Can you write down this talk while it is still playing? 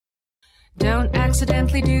Don't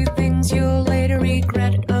accidentally do things you'll later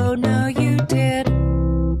regret. Oh no, you did.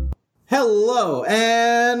 Hello,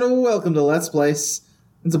 and welcome to Let's Place.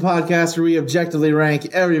 It's a podcast where we objectively rank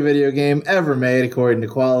every video game ever made according to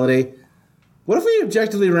quality. What if we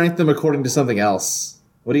objectively rank them according to something else?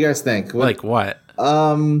 What do you guys think? Like what?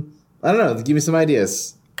 I don't know. Give me some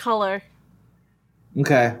ideas. Color.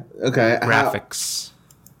 Okay. Graphics.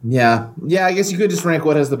 Yeah, I guess you could just rank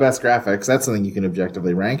what has the best graphics. That's something you can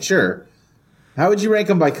objectively rank, sure. How would you rank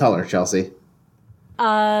them by color, Chelsea?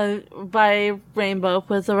 By rainbow,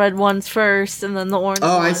 with the red ones first and then the orange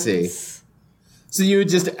ones. Oh, I see. So you would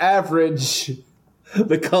just average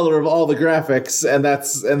the color of all the graphics,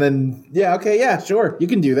 sure, you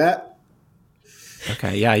can do that.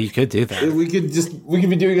 Okay, yeah, you could do that. We could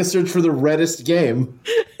be doing a search for the reddest game.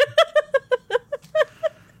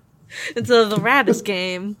 Instead of the raddest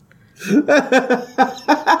game.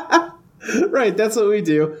 Right, that's what we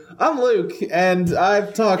do. I'm Luke, and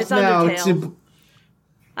I've talked It's now Undertale. to...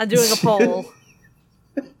 I'm doing a poll.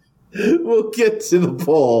 We'll get to the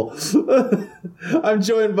poll. I'm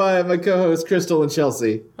joined by my co-hosts, Crystal and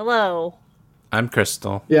Chelsea. Hello. I'm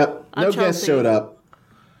Crystal. Yep, I'm no guests Chelsea. showed up.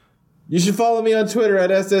 You should follow me on Twitter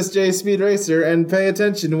at SSJ Speed Racer and pay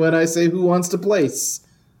attention when I say who wants to place.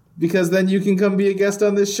 Because then you can come be a guest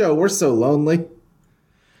on this show. We're so lonely.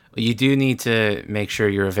 You do need to make sure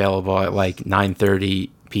you're available at like 9:30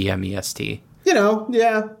 p.m. EST.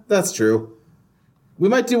 Yeah, that's true. We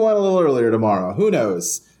might do one a little earlier tomorrow. Who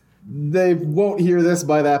knows? They won't hear this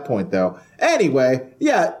by that point, though. Anyway,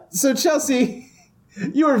 yeah, so Chelsea,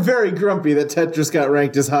 you were very grumpy that Tetris got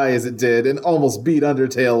ranked as high as it did and almost beat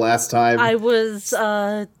Undertale last time. I was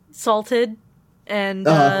salted and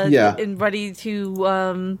and ready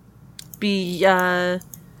to be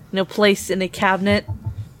placed in a cabinet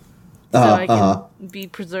so I can be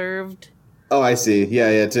preserved. Oh, I see.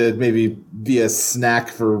 Yeah, to maybe be a snack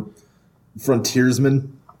for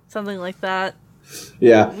frontiersmen. Something like that.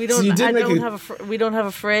 Yeah. We don't. We don't have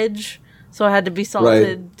a fridge, so I had to be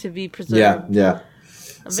salted to be preserved. Yeah.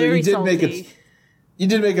 I'm So very you did salty. You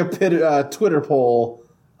did make a Twitter poll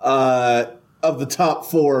of the top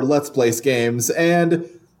 4 Let's Place games, and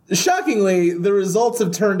shockingly, the results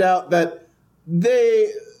have turned out that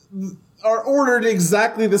they are ordered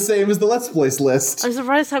exactly the same as the Let's Place list. I'm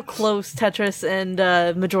surprised how close Tetris and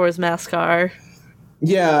Majora's Mask are.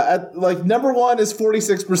 Yeah, number 1 is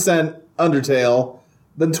 46% Undertale,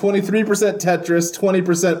 then 23% Tetris,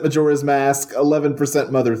 20% Majora's Mask,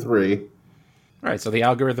 11% Mother 3. All right, so the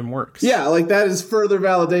algorithm works. Yeah, that is further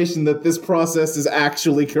validation that this process is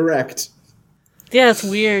actually correct. Yeah, it's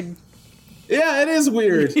weird. Yeah, it is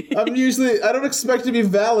weird. I don't expect to be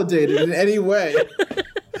validated in any way.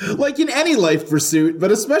 Like in any life pursuit,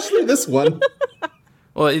 but especially this one.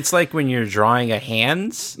 Well, it's like when you're drawing a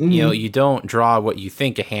hand, you don't draw what you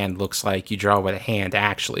think a hand looks like, you draw what a hand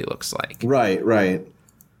actually looks like. Right.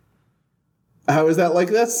 How is that like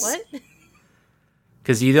this? What?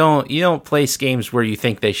 Because you don't place games where you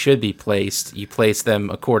think they should be placed, you place them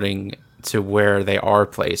according to where they are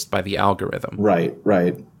placed by the algorithm. Right.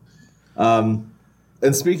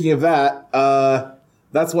 And speaking of that,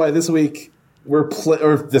 that's why this week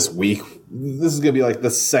this is going to be like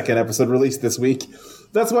the second episode released this week.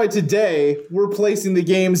 That's why today we're placing the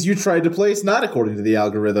games you tried to place not according to the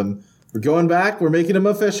algorithm. We're going back, we're making them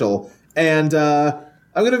official. And I'm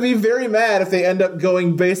going to be very mad if they end up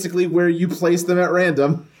going basically where you place them at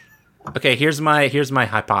random. Okay, here's my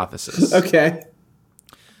hypothesis. Okay.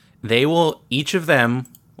 Each of them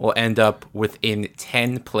will end up within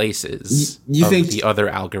 10 places you of think the other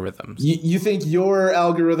algorithms. You think your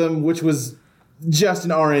algorithm, which was just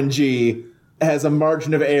an RNG, has a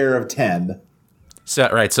margin of error of 10.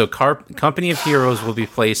 So Company of Heroes will be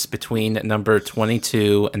placed between number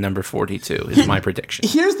 22 and number 42 is my prediction.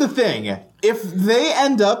 Here's the thing. If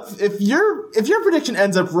your prediction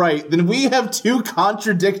ends up right, then we have 2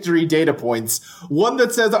 contradictory data points. One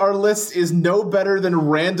that says our list is no better than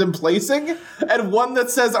random placing, and one that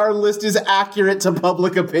says our list is accurate to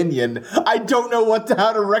public opinion. I don't know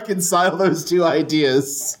how to reconcile those 2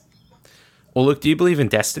 ideas. Well, look, do you believe in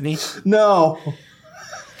destiny? No.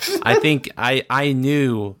 I think I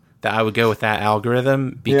knew that I would go with that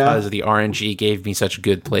algorithm because the RNG gave me such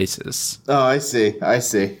good places. Oh, I see. I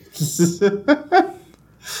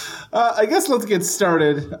guess let's get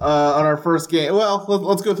started on our first game. Well,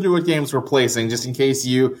 let's go through what games we're placing, just in case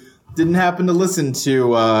you didn't happen to listen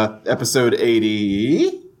to episode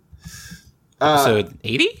 80. Episode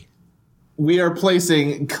 80? We are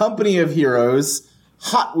placing Company of Heroes,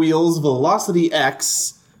 Hot Wheels Velocity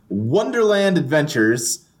X, Wonderland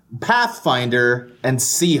Adventures, Pathfinder, and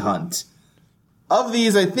Sea Hunt. Of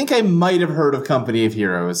these, I think I might have heard of Company of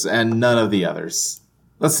Heroes, and none of the others.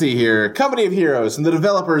 Let's see here. Company of Heroes, from the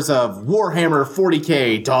developers of Warhammer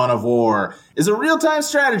 40k Dawn of War, is a real-time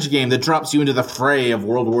strategy game that drops you into the fray of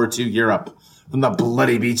World War II Europe. From the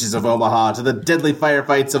bloody beaches of Omaha to the deadly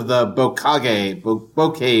firefights of the Bocage,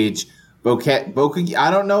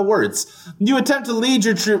 I don't know words. You attempt to lead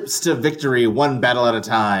your troops to victory one battle at a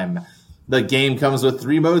time. The game comes with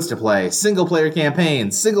 3 modes to play: single-player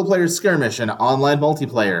campaign, single-player skirmish, and online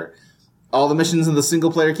multiplayer. All the missions in the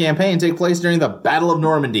single-player campaign take place during the Battle of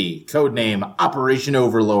Normandy, codename Operation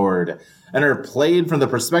Overlord, and are played from the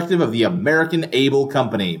perspective of the American Able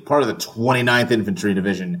Company, part of the 29th Infantry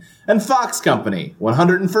Division, and Fox Company,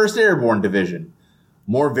 101st Airborne Division.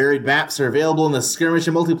 More varied maps are available in the skirmish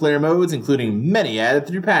and multiplayer modes, including many added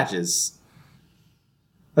through patches.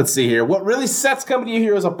 Let's see here. What really sets Company of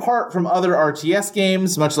Heroes apart from other RTS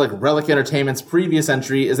games, much like Relic Entertainment's previous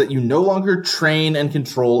entry, is that you no longer train and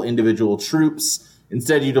control individual troops.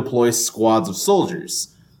 Instead, you deploy squads of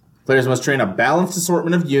soldiers. Players must train a balanced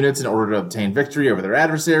assortment of units in order to obtain victory over their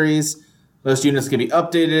adversaries. Most units can be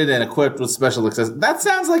updated and equipped with special access. That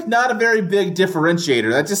sounds like not a very big differentiator.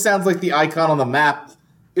 That just sounds like the icon on the map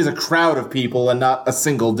is a crowd of people and not a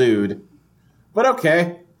single dude. But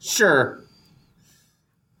okay, sure.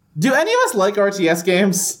 Do any of us like RTS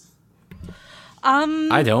games?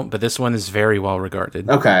 I don't, but this one is very well regarded.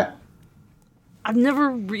 Okay. I've never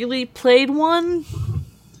really played one.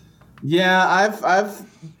 Yeah, I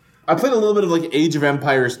played a little bit of like Age of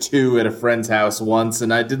Empires 2 at a friend's house once,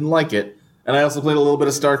 and I didn't like it. And I also played a little bit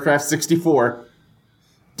of StarCraft 64.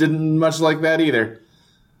 Didn't much like that either.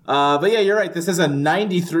 But yeah, you're right. This has a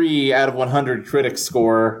 93 out of 100 critic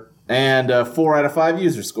score and a 4 out of 5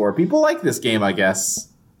 user score. People like this game, I guess.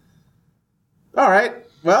 All right.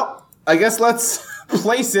 Well, I guess let's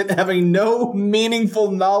place it having no meaningful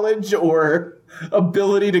knowledge or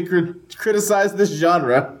ability to criticize this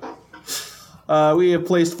genre. We have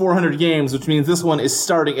placed 400 games, which means this one is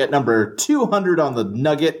starting at number 200 on the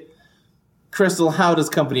Nugget. Crystal, how does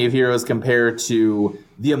Company of Heroes compare to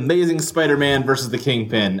The Amazing Spider-Man vs. the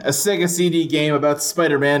Kingpin, a Sega CD game about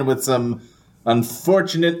Spider-Man with some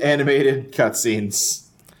unfortunate animated cutscenes?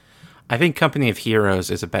 I think Company of Heroes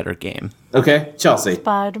is a better game. Okay, Chelsea.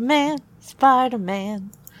 Spider-Man.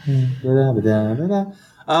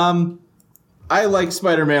 I like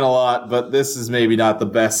Spider-Man a lot, but this is maybe not the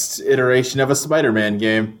best iteration of a Spider-Man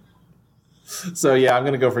game. So yeah, I'm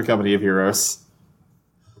going to go for Company of Heroes,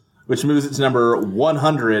 which moves it to number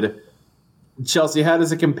 100. Chelsea, how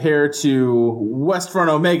does it compare to West Front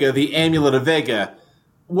Omega, the Amulet of Vega,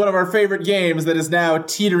 one of our favorite games that is now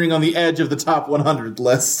teetering on the edge of the top 100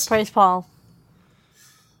 list? Praise Paul.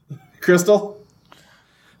 Crystal?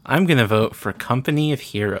 I'm going to vote for Company of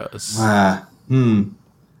Heroes. I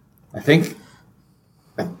think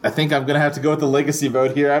I'm going to have to go with the legacy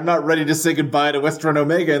vote here. I'm not ready to say goodbye to West Front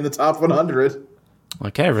Omega in the top 100.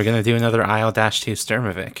 Okay, we're going to do another Isle-2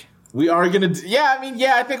 Sturmovik. We are going to...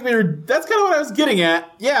 I think we were... That's kind of what I was getting at.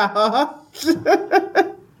 Yeah,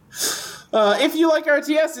 if you like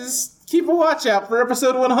RTSs, keep a watch out for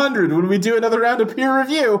episode 100 when we do another round of peer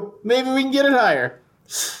review. Maybe we can get it higher.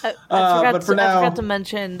 I forgot to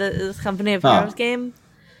mention this Company of Heroes game.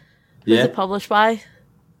 Who's it published by?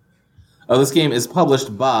 Oh, this game is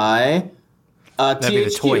published by That'd THQ. be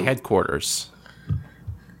the Toy Headquarters.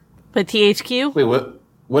 By THQ? Wait,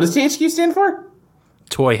 what does THQ stand for?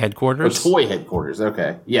 Toy Headquarters. Oh, Toy Headquarters,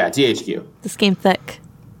 okay. Yeah, THQ. This game thick.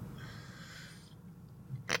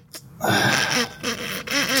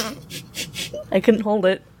 I couldn't hold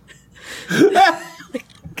it.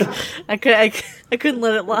 I couldn't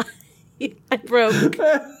let it lie. I broke.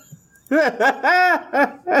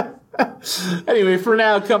 Anyway, for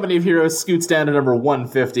now, Company of Heroes scoots down to number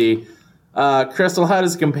 150. Crystal, how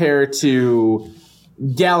does it compare to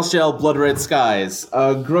Gal Shell Blood Red Skies,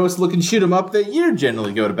 a gross-looking shoot-'em-up that you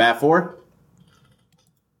generally go to bat for?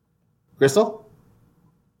 Crystal?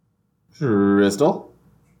 Crystal?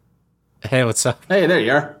 Hey, what's up? Hey, there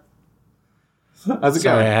you are. How's it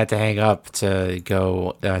Sorry, going? I had to hang up to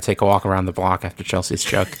go take a walk around the block after Chelsea's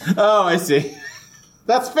joke. Oh, I see.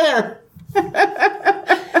 That's fair.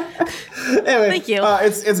 Anyway, Thank you.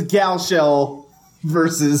 It's Gal Shell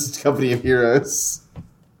versus Company of Heroes.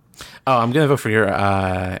 Oh, I'm going to vote for your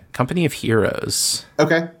Company of Heroes.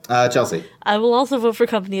 Okay, Chelsea. I will also vote for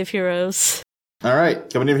Company of Heroes. All right,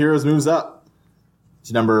 Company of Heroes moves up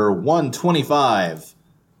to number 125.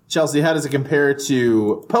 Chelsea, how does it compare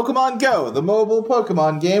to Pokemon Go, the mobile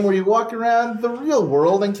Pokemon game where you walk around the real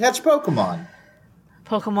world and catch Pokemon?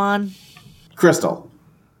 Pokemon. Crystal.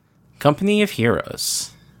 Company of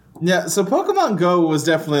Heroes. Yeah, so Pokemon Go was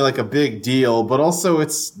definitely like a big deal, but also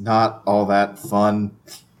it's not all that fun.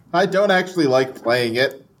 I don't actually like playing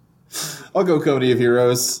it. I'll go Company of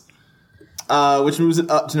Heroes, which moves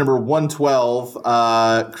it up to number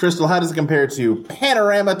 112. Crystal, how does it compare to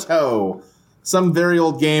Panorama Toe? Some very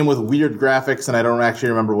old game with weird graphics, and I don't actually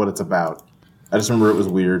remember what it's about. I just remember it was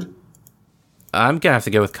weird. I'm going to have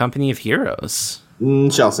to go with Company of Heroes.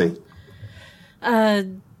 Chelsea.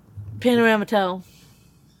 Panorama Toe.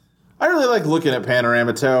 I really like looking at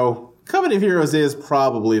Panorama Toe. Company of Heroes is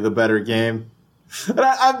probably the better game. And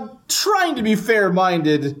I'm trying to be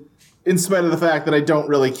fair-minded in spite of the fact that I don't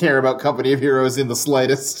really care about Company of Heroes in the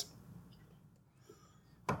slightest.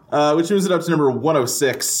 Which moves it up to number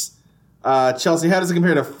 106. Chelsea, how does it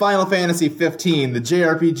compare to Final Fantasy 15, the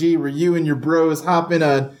JRPG where you and your bros hop in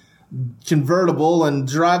a convertible and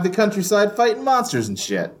drive the countryside fighting monsters and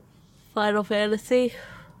shit? Final Fantasy.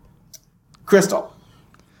 Crystal.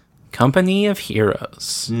 Company of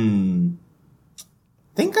Heroes. Think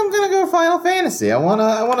I'm gonna go Final Fantasy. I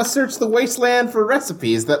wanna search the wasteland for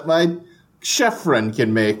recipes that my chef friend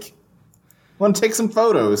can make. I wanna take some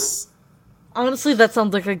photos. Honestly, that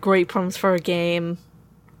sounds like a great premise for a game.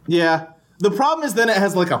 Yeah. The problem is then it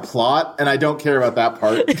has like a plot, and I don't care about that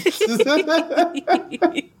part.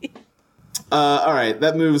 Alright,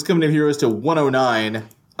 that moves Company of Heroes to 109.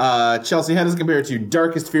 Chelsea, how does it compare to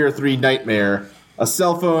Darkest Fear 3 Nightmare? A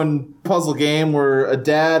cell phone puzzle game where a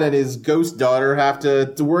dad and his ghost daughter have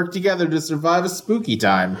to work together to survive a spooky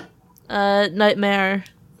time. Nightmare.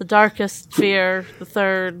 The Darkest Fear, the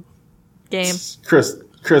third game.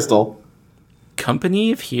 Crystal.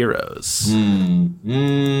 Company of Heroes.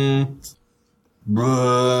 Yeah,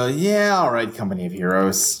 alright, Company of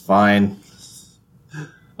Heroes. Fine.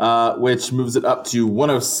 Which moves it up to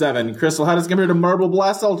 107. Crystal, how does it compare to Marble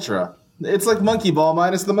Blast Ultra? It's like Monkey Ball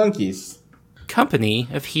minus the monkeys. Company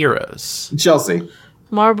of Heroes. Chelsea.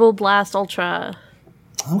 Marble Blast Ultra.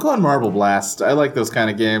 I'm going Marble Blast. I like those kind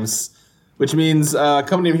of games. Which means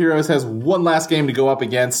Company of Heroes has one last game to go up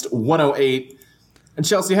against, 108. And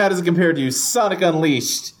Chelsea, how does it compare to Sonic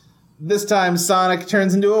Unleashed? This time Sonic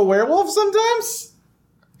turns into a werewolf sometimes?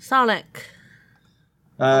 Sonic.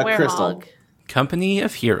 Crystal. Company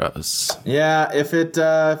of Heroes. Yeah, if it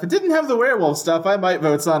didn't have the werewolf stuff, I might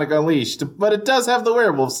vote Sonic Unleashed. But it does have the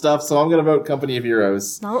werewolf stuff, so I'm going to vote Company of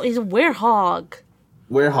Heroes. No, he's a werehog.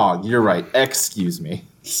 Werehog, you're right. Excuse me.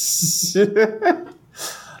 Which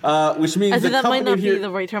means I think that might not be the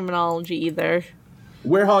right terminology either.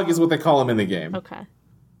 Werehog is what they call him in the game. Okay.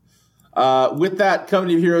 With that,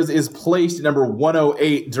 Company of Heroes is placed at number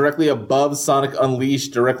 108, directly above Sonic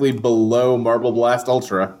Unleashed, directly below Marble Blast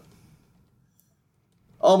Ultra.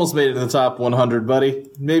 Almost made it to the top 100, buddy.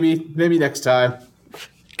 Maybe next time.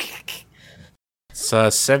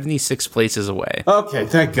 It's 76 places away. Okay,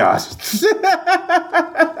 thank God.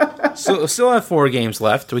 So still have 4 games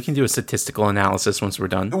left. We can do a statistical analysis once we're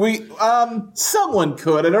done. Someone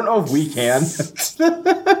could. I don't know if we can. I think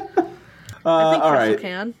all right.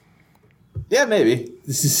 can. Yeah, maybe.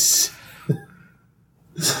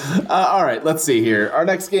 All right, let's see here. Our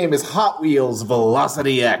next game is Hot Wheels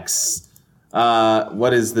Velocity X.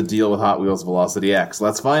 What is the deal with Hot Wheels Velocity X?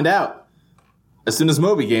 Let's find out. As soon as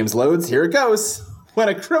Moby Games loads, here it goes. When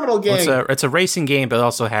a criminal gang... It's a racing game, but it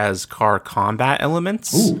also has car combat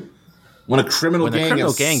elements. Ooh. When a criminal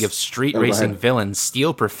gang of street racing villains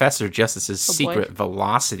steal Professor Justice's secret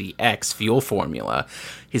Velocity X fuel formula,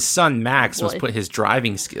 his son Max must put his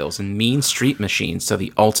driving skills in mean street machines to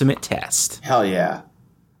the ultimate test. Hell yeah.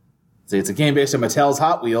 So it's a game based on Mattel's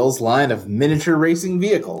Hot Wheels line of miniature racing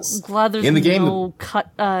vehicles. I'm glad there's no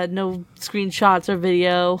screenshots or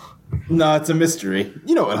video. No, it's a mystery.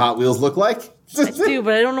 You know what Hot Wheels look like. I do,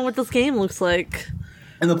 but I don't know what this game looks like.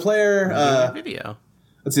 And the player... video.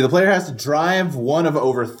 Let's see, the player has to drive one of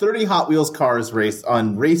over 30 Hot Wheels cars races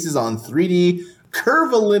on 3D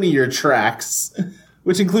curvilinear tracks,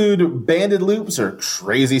 which include banded loops or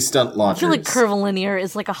crazy stunt launchers. I feel like curvilinear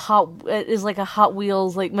is like a Hot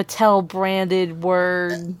Wheels, like Mattel branded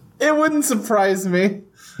word. It wouldn't surprise me.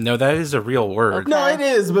 No, that is a real word. Okay. No, it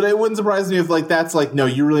is, but it wouldn't surprise me if that's no,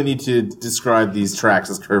 you really need to describe these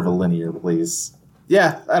tracks as curvilinear, please.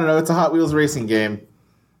 Yeah, I don't know, it's a Hot Wheels racing game.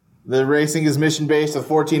 The racing is mission-based with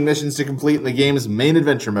 14 missions to complete in the game's main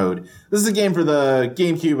adventure mode. This is a game for the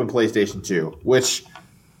GameCube and PlayStation 2, which,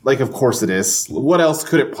 of course it is. What else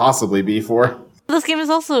could it possibly be for? This game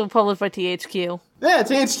is also published by THQ. Yeah,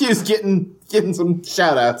 THQ's getting some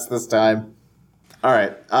shout-outs this time. All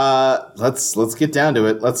right, let's get down to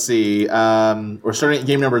it. Let's see. We're starting at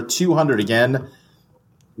game number 200 again.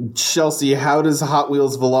 Chelsea, how does Hot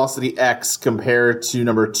Wheels Velocity X compare to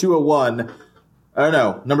number 201,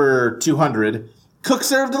 number 200, Cook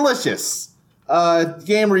Serve Delicious.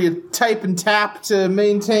 Game where you type and tap to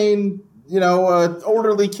maintain, an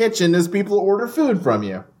orderly kitchen as people order food from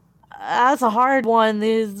you. That's a hard one.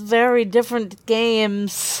 These very different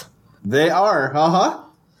games. They are, Hot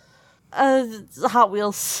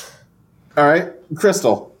Wheels. All right,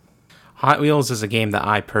 Crystal. Hot Wheels is a game that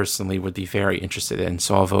I personally would be very interested in,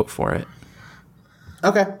 so I'll vote for it.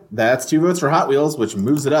 Okay, that's 2 votes for Hot Wheels, which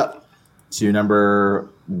moves it up to number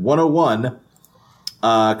 101.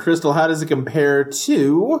 Crystal, how does it compare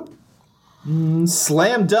to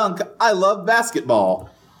Slam Dunk I Love Basketball?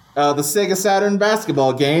 The Sega Saturn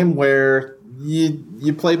basketball game where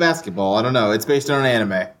you play basketball. I don't know. It's based on an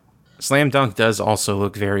anime. Slam Dunk does also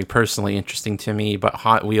look very personally interesting to me, but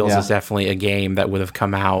Hot Wheels is definitely a game that would have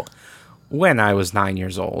come out when I was 9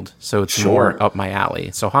 years old, so it's more up my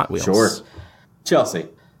alley. So Hot Wheels. Sure. Chelsea.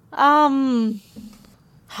 Hot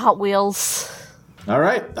Wheels. All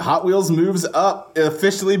right. Hot Wheels moves up,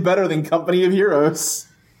 officially better than Company of Heroes.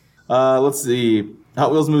 Let's see.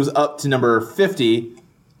 Hot Wheels moves up to number 50.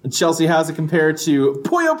 Chelsea, how's it compared to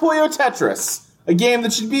Puyo Puyo Tetris? A game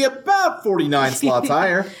that should be about 49 slots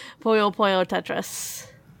higher. Puyo Puyo Tetris.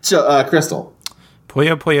 Crystal.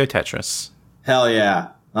 Puyo Puyo Tetris. Hell yeah.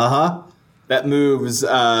 That moves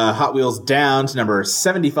Hot Wheels down to number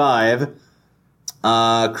 75.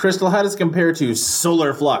 Crystal, how does it compare to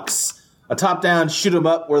Solar Flux? A top-down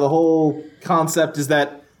shoot-'em-up where the whole concept is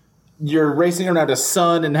that you're racing around a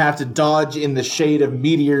sun and have to dodge in the shade of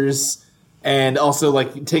meteors and also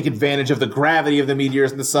take advantage of the gravity of the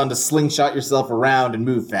meteors in the sun to slingshot yourself around and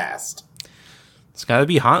move fast. It's gotta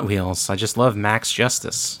be Hot Wheels. I just love Max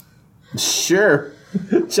Justice. Sure.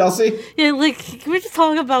 Chelsea? Yeah, can we just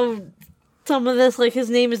talk about some of this? His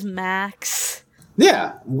name is Max.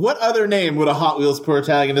 Yeah. What other name would a Hot Wheels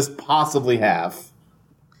protagonist possibly have?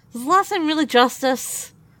 Is the last name really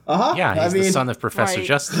Justice? Yeah, he's the son of Professor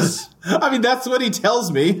Justice. That's what he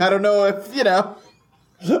tells me. I don't know if,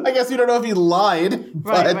 I guess you don't know if he lied.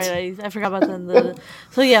 But... Right. I forgot about that.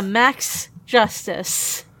 So yeah, Max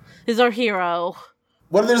Justice is our hero.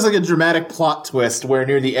 What if there's a dramatic plot twist where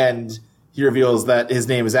near the end he reveals that his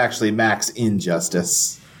name is actually Max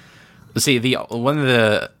Injustice? See, one of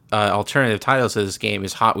the alternative titles of this game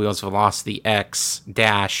is Hot Wheels Velocity X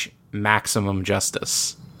 - Maximum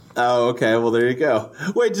Justice. Oh, okay. Well, there you go.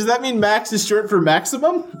 Wait, does that mean Max is short for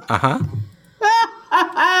maximum?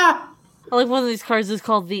 One of these cards is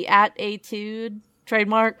called the Attitude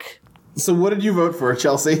trademark. So what did you vote for,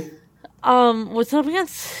 Chelsea? What's up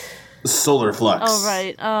against? Solar Flux. Oh,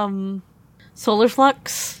 right. Solar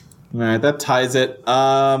Flux. All right, that ties it.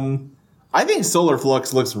 I think Solar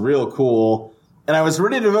Flux looks real cool, and I was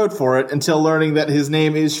ready to vote for it until learning that his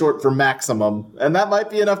name is short for Maximum, and that might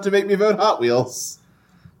be enough to make me vote Hot Wheels.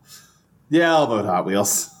 Yeah, I'll vote Hot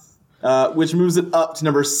Wheels. Which moves it up to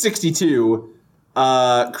number 62.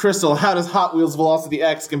 Crystal, how does Hot Wheels Velocity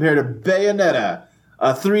X compare to Bayonetta?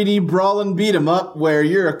 A 3D brawling beat-em-up where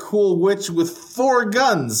you're a cool witch with 4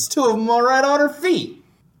 guns. 2 of them are right on her feet.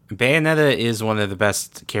 Bayonetta is one of the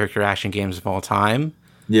best character action games of all time.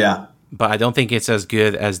 Yeah. But I don't think it's as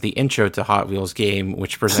good as the intro to Hot Wheels game,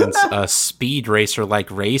 which presents a speed racer-like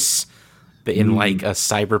race, but in a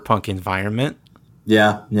cyberpunk environment.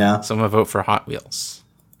 Yeah. So I'm going to vote for Hot Wheels.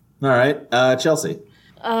 All right. Chelsea.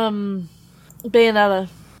 Bayonetta.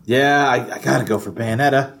 Yeah, I gotta go for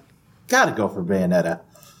Bayonetta.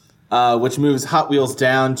 Which moves Hot Wheels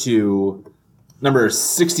down to number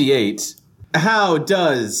 68. How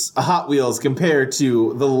does a Hot Wheels compare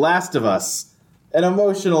to The Last of Us, an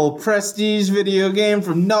emotional prestige video game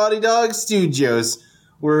from Naughty Dog Studios,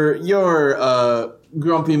 where you're a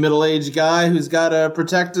grumpy middle-aged guy who's gotta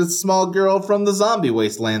protect a small girl from the zombie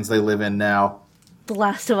wastelands they live in now? The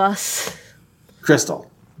Last of Us.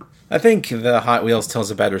 Crystal. I think the Hot Wheels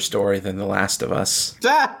tells a better story than The Last of Us.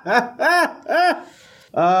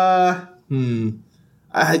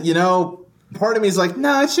 Part of me is like,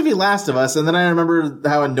 no, it should be Last of Us. And then I remember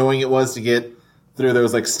how annoying it was to get through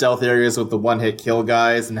those stealth areas with the one-hit kill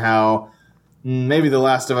guys, and how maybe The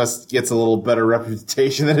Last of Us gets a little better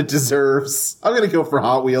reputation than it deserves. I'm going to go for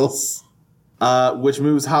Hot Wheels, which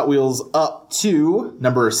moves Hot Wheels up to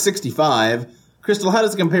number 65. Crystal, how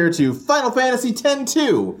does it compare to Final Fantasy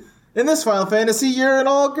X-2? In this Final Fantasy, you're an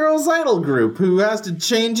all-girls idol group who has to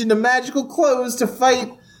change into magical clothes to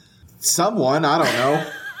fight someone. I don't know.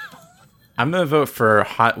 I'm going to vote for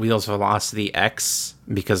Hot Wheels Velocity X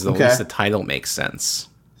because at least the title makes sense.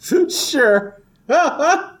 Sure.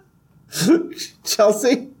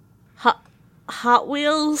 Chelsea? Hot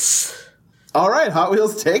Wheels? All right, Hot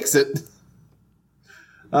Wheels takes it.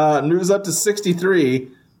 Moves up to 63.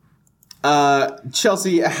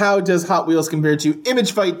 Chelsea, how does Hot Wheels compare to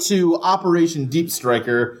Image Fight 2 Operation Deep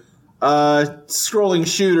Striker? Scrolling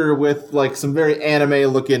shooter with, like, some very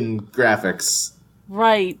anime-looking graphics.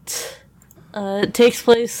 Right. It takes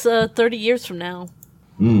place 30 years from now.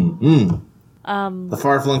 The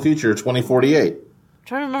far-flung future, 2048. I'm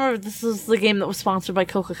trying to remember if this is the game that was sponsored by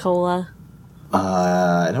Coca-Cola.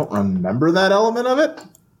 I don't remember that element of it.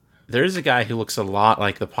 There's a guy who looks a lot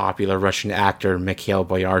like the popular Russian actor Mikhail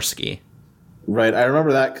Boyarsky. Right, I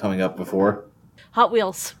remember that coming up before. Hot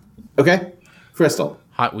Wheels. Okay, Crystal.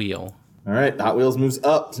 Hot Wheel. All right, Hot Wheels moves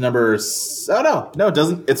up to number... Oh, no, it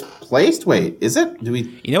doesn't. It's placed? Wait, is it? Do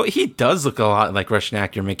we... You know, he does look a lot like Russian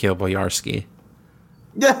actor Mikhail Boyarsky.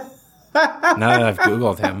 Yeah. Now that I've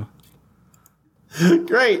Googled him.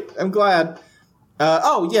 Great, I'm glad.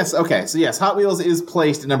 Yes, okay. So yes, Hot Wheels is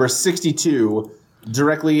placed at number 62,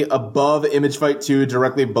 directly above Image Fight 2,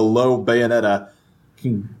 directly below Bayonetta.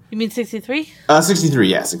 You mean 63? 63,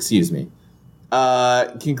 yes, excuse me.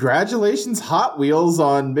 Congratulations, Hot Wheels,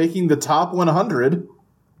 on making the top 100,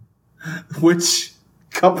 which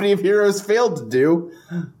Company of Heroes failed to do.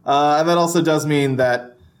 And that also does mean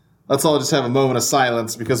that let's all just have a moment of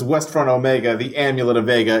silence, because West Front Omega, the Amulet of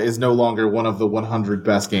Vega, is no longer one of the 100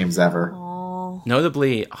 best games ever. Aww.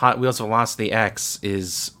 Notably, Hot Wheels Velocity X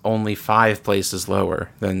is only 5 places lower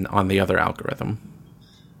than on the other algorithm.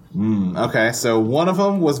 Okay, so one of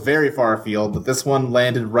them was very far afield, but this one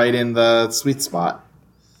landed right in the sweet spot.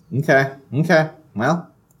 Okay. Well,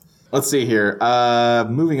 let's see here.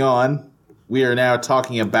 Moving on, we are now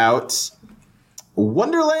talking about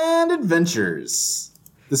Wonderland Adventures.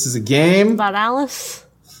 This is a game about Alice.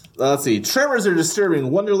 Let's see. Tremors are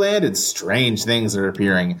disturbing Wonderland and strange things are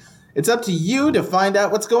appearing. It's up to you to find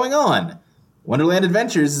out what's going on. Wonderland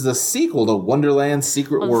Adventures is a sequel to Wonderland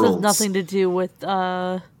Secret Worlds. This has nothing to do with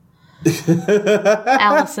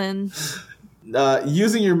Allison.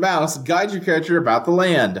 Using your mouse, guide your character about the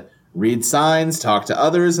land. Read signs, talk to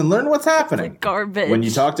others, and learn what's happening. Garbage. When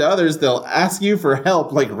you talk to others, they'll ask you for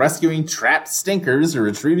help, like rescuing trapped stinkers or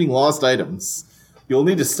retrieving lost items. You'll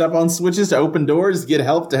need to step on switches to open doors, get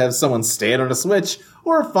help to have someone stand on a switch,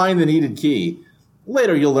 or find the needed key.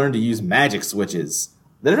 Later, you'll learn to use magic switches.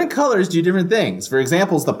 The different colors do different things. For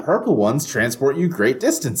example, the purple ones transport you great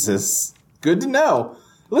distances. Good to know.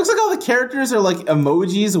 It looks like all the characters are like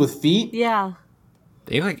emojis with feet. Yeah.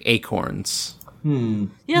 They look like acorns. Yeah,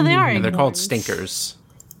 they are acorns. And they're called stinkers.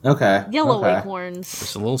 Okay. Yellow acorns.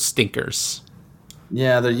 There's little stinkers.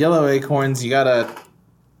 Yeah, they're yellow acorns. You gotta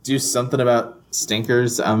do something about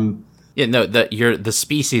stinkers. Yeah, no, the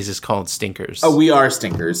species is called stinkers. Oh, we are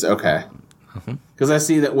stinkers. Okay. Because I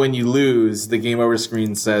see that when you lose, the game over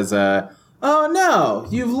screen says, "Oh no,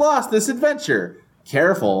 you've lost this adventure.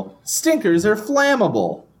 Careful, stinkers are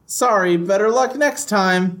flammable. Sorry, better luck next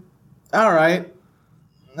time." All right.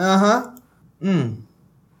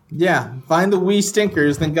 Yeah, find the wee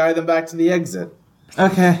stinkers, then guide them back to the exit.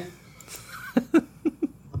 Okay.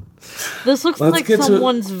 This looks like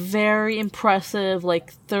someone's very impressive,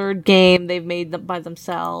 like, third game they've made by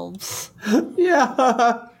themselves.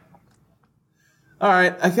 Yeah. All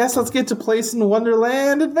right, I guess let's get to Place in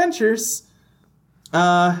Wonderland Adventures.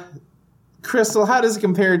 Crystal, how does it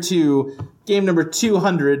compare to game number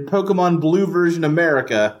 200, Pokemon Blue version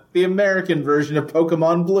America, the American version of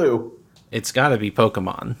Pokemon Blue? It's gotta be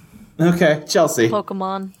Pokemon. Okay, Chelsea.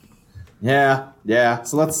 Pokemon. Yeah.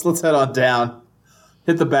 So let's head on down.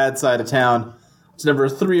 Hit the bad side of town. It's number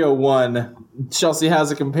 301. Chelsea,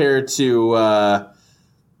 how's it compared to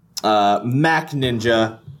Mac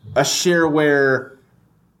Ninja, a shareware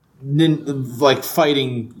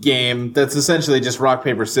fighting game that's essentially just rock,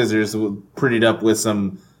 paper, scissors prettied up with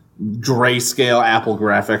some grayscale Apple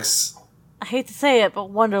graphics? I hate to say it, but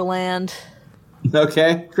Wonderland.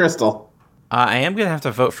 Okay, Crystal. I am going to have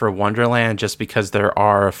to vote for Wonderland just because there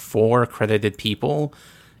are 4 credited people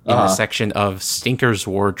in the section of Stinker's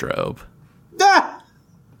Wardrobe. Ah!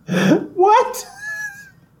 What?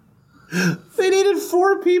 They needed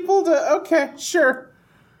 4 people to... Okay, sure.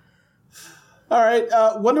 All right,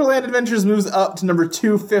 Wonderland Adventures moves up to number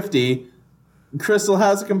 250. Crystal,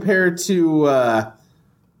 how's it compared to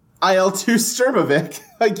IL-2 Sturmovik,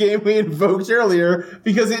 a game we invoked earlier,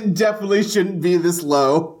 because it definitely shouldn't be this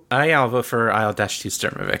low? I'll vote for IL-2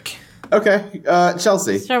 Sturmovik. Okay,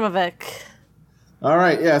 Chelsea. Sturmovik. All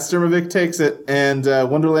right, yeah, Sturmovik takes it, and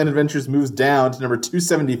Wonderland Adventures moves down to number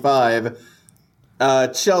 275.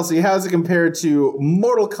 Chelsea, how's it compared to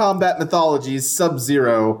Mortal Kombat Mythology's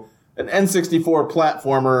Sub-Zero, an N64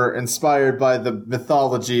 platformer inspired by the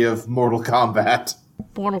mythology of Mortal Kombat?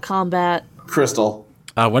 Mortal Kombat. Crystal.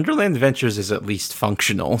 Wonderland Adventures is at least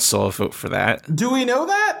functional, so I'll vote for that. Do we know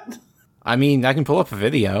that? I mean, I can pull up a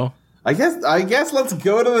video. I guess let's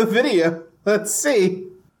go to the video. Let's see.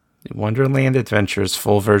 Wonderland Adventures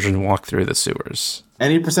full version walk through the sewers.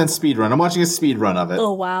 Any % speed run. I'm watching a speed run of it.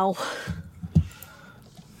 Oh, wow.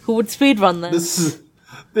 Who would speed run this?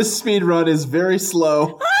 This speed run is very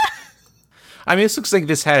slow. I mean, this looks like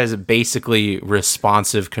this has basically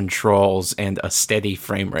responsive controls and a steady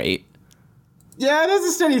frame rate. Yeah, it has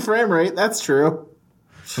a steady frame rate. That's true.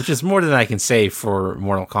 Which is more than I can say for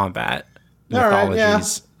Mortal Kombat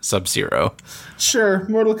Mythologies Sub-Zero. Sure,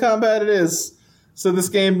 Mortal Kombat it is. So this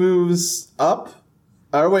game moves up?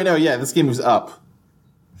 This game moves up.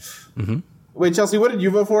 Mm-hmm. Wait, Chelsea, what did you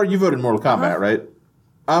vote for? You voted Mortal Kombat, right?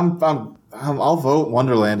 I'll vote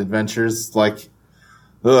Wonderland Adventures. Like,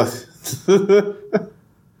 ugh.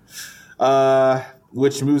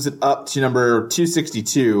 Which moves it up to number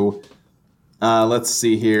 262. Let's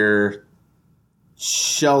see here.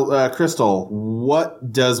 Crystal, how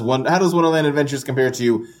does Wonderland Adventures compare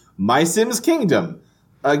to My Sims Kingdom,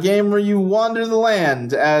 a game where you wander the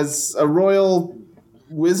land as a royal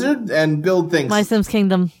wizard and build things? My Sims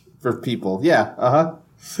Kingdom. For people. Yeah,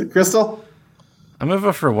 Crystal? I'm gonna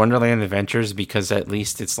vote for Wonderland Adventures because at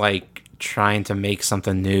least it's like trying to make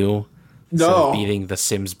something new instead of beating the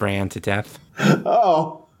Sims brand to death.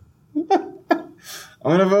 Oh.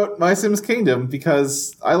 I'm going to vote My Sims Kingdom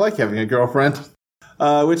because I like having a girlfriend.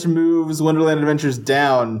 Which moves Wonderland Adventures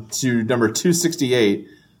down to number 268.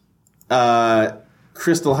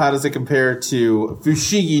 Crystal, how does it compare to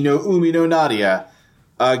Fushigi no Umi no Nadia?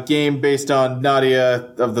 A game based on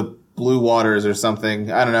Nadia of the Blue Waters or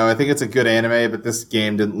something. I don't know. I think it's a good anime, but this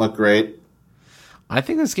game didn't look great. I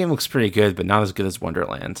think this game looks pretty good, but not as good as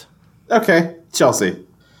Wonderland. Okay. Chelsea.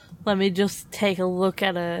 Let me just take a look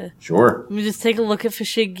at Sure. Let me just take a look at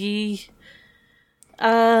Fushigi.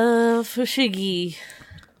 Fushigi.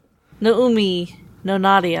 No Umi. No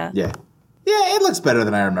Nadia. Yeah. Yeah, it looks better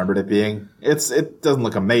than I remembered it being. It doesn't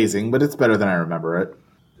look amazing, but it's better than I remember it.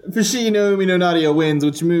 Fushigi no Umi no Nadia wins,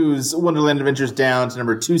 which moves Wonderland Adventures down to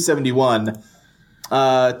number 271.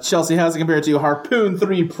 Chelsea, how's it compared to Harpoon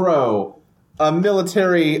 3 Pro? A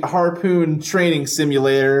military harpoon training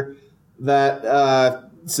simulator that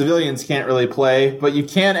civilians can't really play, but you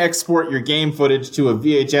can export your game footage to a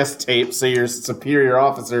VHS tape so your superior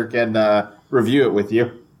officer can review it with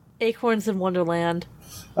you. Acorns in Wonderland.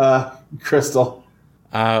 Crystal.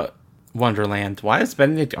 Wonderland. Why is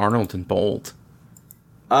Benedict Arnold in bold?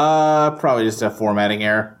 Probably just a formatting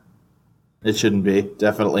error. It shouldn't be.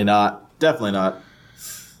 Definitely not. Definitely not.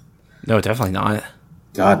 No, definitely not.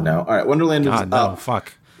 God, no. All right, Wonderland moves up.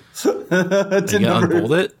 Fuck. Are you gonna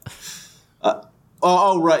unbold it?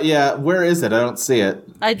 Right, yeah. Where is it? I don't see it.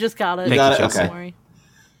 I just got it. You got it? Okay.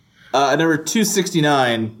 Number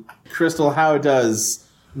 269, Crystal, how does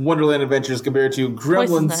Wonderland Adventures compare to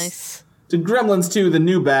Gremlins? Nice. To Gremlins 2, the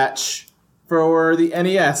new batch for the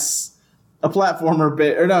NES. A platformer,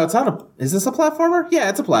 it's not a... Is this a platformer? Yeah,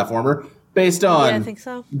 it's a platformer. Based on... Yeah, I think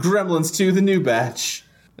so. Gremlins 2, the new batch.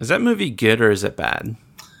 Is that movie good or is it bad?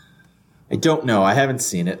 I don't know. I haven't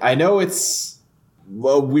seen it. I know it's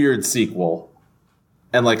a weird sequel.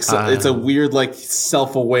 And, it's a weird,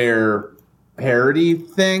 self-aware parody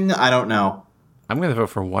thing. I don't know. I'm going to vote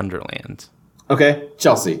for Wonderland. Okay.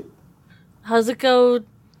 Chelsea. How's it go?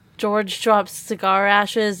 George drops cigar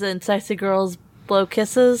ashes and sexy girls blow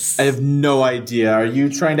kisses? I have no idea. Are you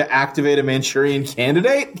trying to activate a Manchurian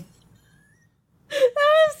Candidate? That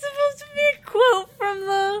was supposed to be a quote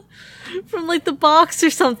from the box or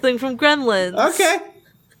something from Gremlins. Okay.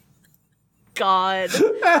 God.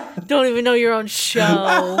 Don't even know your own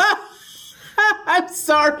show. I'm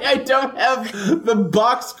sorry, I don't have the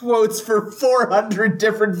box quotes for 400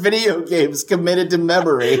 different video games committed to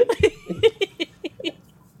memory.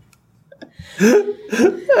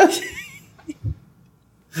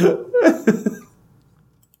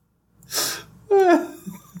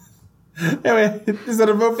 Anyway, is that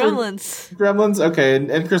a vote for Gremlins? Okay,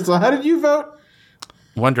 and Crystal, how did you vote?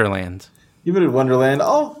 Wonderland. You voted Wonderland.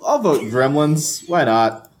 I'll vote Gremlins. Why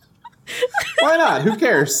not? Why not? Who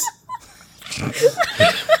cares?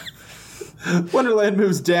 Wonderland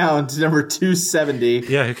moves down to number 270.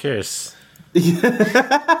 Yeah, who cares?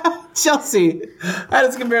 Chelsea, how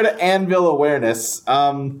does it compare to Anvil Awareness?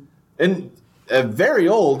 And a very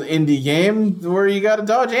old indie game where you got to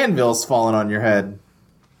dodge anvils falling on your head.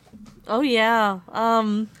 Oh yeah,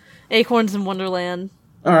 Acorns in Wonderland.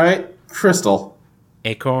 All right, Crystal.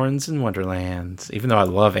 Acorns in Wonderland. Even though I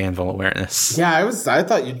love Anvil Awareness. Yeah, I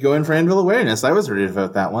thought you'd go in for Anvil Awareness. I was ready to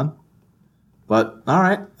vote that one. But all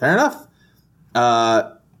right, fair enough.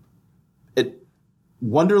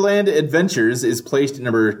 Wonderland Adventures is placed at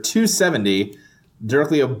number 270.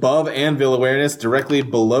 directly above Anvil awareness, directly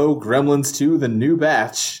below Gremlins 2, the new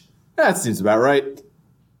batch. That seems about right.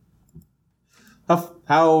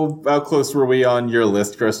 How close were we on your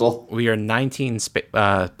list, Crystal? We are 19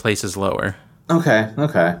 places lower. Okay.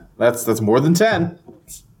 That's more than 10.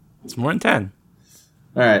 It's more than 10.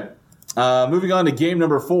 All right. Moving on to game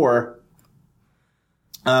number 4.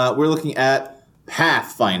 We're looking at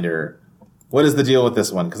Pathfinder. What is the deal with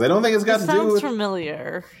this one? Because I don't think it's got to do with... Sounds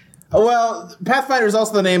familiar. Oh, well, Pathfinder is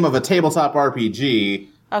also the name of a tabletop RPG.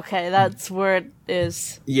 Okay, that's where it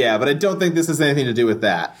is. Yeah, but I don't think this has anything to do with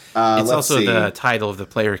that. It's also the title of the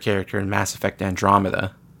player character in Mass Effect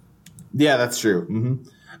Andromeda. Yeah, that's true. Mm-hmm.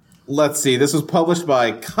 Let's see. This was published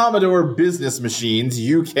by Commodore Business Machines,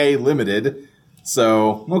 UK Limited.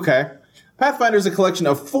 So, okay. Pathfinder is a collection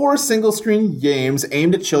of 4 single-screen games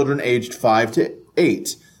aimed at children aged 5 to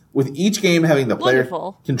 8, with each game having the player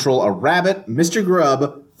control a rabbit, Mr.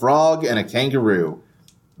 Grub, frog, and a kangaroo.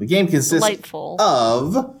 The game consists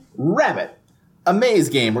of Rabbit, a maze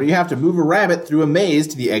game where you have to move a rabbit through a maze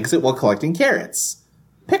to the exit while collecting carrots.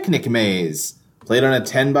 Picnic Maze. Played on a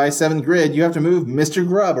 10x7 grid, you have to move Mr.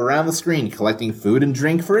 Grub around the screen collecting food and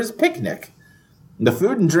drink for his picnic. The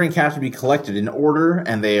food and drink have to be collected in order,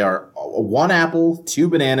 and they are 1 apple, 2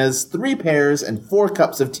 bananas, 3 pears, and 4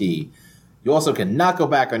 cups of tea. You also cannot go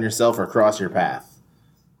back on yourself or cross your path.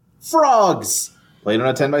 Frogs! Played on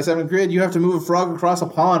a 10x7 grid, you have to move a frog across a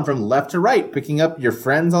pond from left to right, picking up your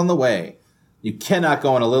friends on the way. You cannot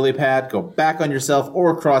go on a lily pad, go back on yourself,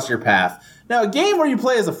 or cross your path. Now, a game where you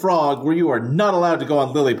play as a frog where you are not allowed to go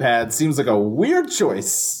on lily pads seems like a weird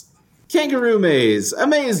choice. Kangaroo Maze, a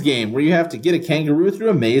maze game where you have to get a kangaroo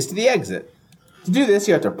through a maze to the exit. To do this,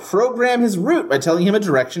 you have to program his route by telling him a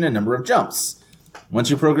direction and number of jumps.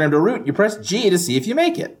 Once you programmed a route, you press G to see if you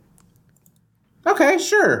make it. Okay,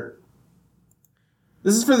 sure.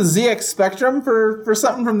 This is for the ZX Spectrum for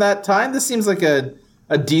something from that time. This seems like a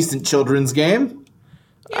decent children's game.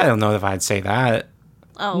 I don't know if I'd say that.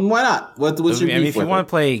 Oh. Why not? What's your beef if you want to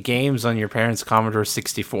play games on your parents' Commodore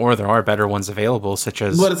 64, there are better ones available, such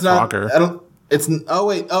as Frogger.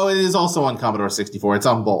 It is also on Commodore 64. It's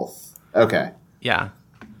on both. Okay. Yeah.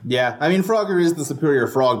 Yeah, I mean, Frogger is the superior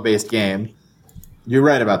frog-based game. You're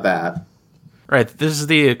right about that. Right, this is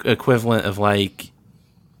the equivalent of, like,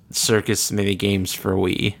 circus mini games for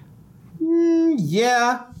Wii.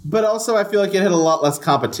 Yeah, but also I feel like it had a lot less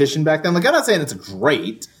competition back then. Like, I'm not saying it's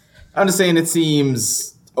great. I'm just saying it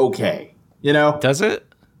seems okay, you know? Does it?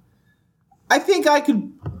 I think I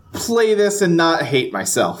could play this and not hate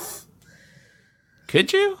myself.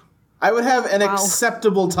 Could you? I would have an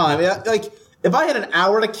acceptable time. Like, if I had an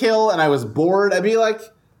hour to kill and I was bored, I'd be like,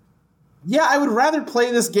 yeah, I would rather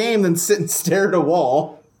play this game than sit and stare at a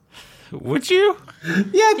wall. Would you?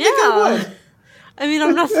 Yeah, I think I would. I mean,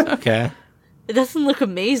 I'm not... Okay. It doesn't look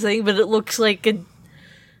amazing, but it looks like a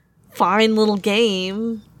fine little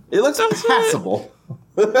game. It looks passable.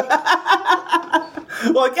 Well,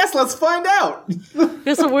 I guess let's find out.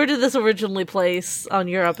 So where did this originally place on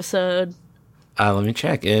your episode? Let me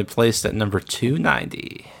check. It placed at number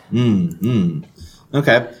 290.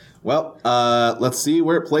 Okay. Well, let's see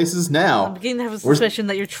where it places now. I'm beginning to have a suspicion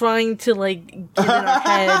that you're trying to, like, get in our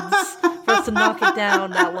heads for us to knock it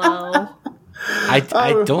down that low. I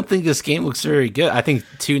don't think this game looks very good. I think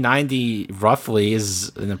 290 roughly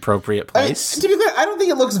is an appropriate place. To be fair, I don't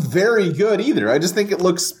think it looks very good either. I just think it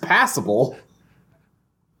looks passable.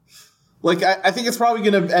 Like, I think it's probably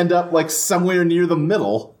going to end up, like, somewhere near the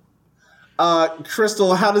middle.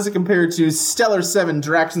 Crystal, how does it compare to Stellar 7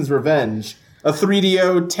 Draxon's Revenge? A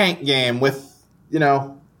 3DO tank game with,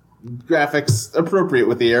 graphics appropriate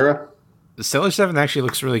with the era. Stellar 7 actually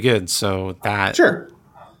looks really good, so that... Sure.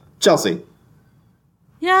 Chelsea.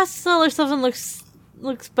 Yeah, Stellar 7 looks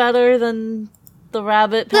better than the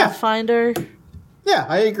Rabbit Pathfinder. Yeah,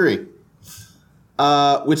 I agree.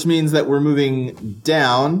 Which means that we're moving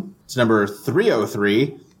down to number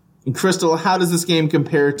 303. And Crystal, how does this game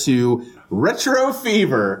compare to Retro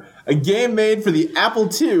Fever, a game made for the Apple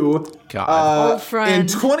II in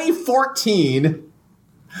 2014,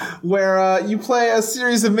 where you play a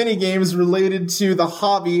series of mini-games related to the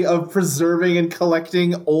hobby of preserving and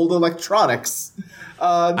collecting old electronics.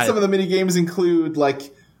 Some of the mini-games include,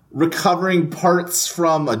 like, recovering parts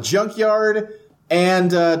from a junkyard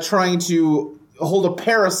and trying to hold a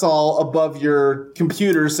parasol above your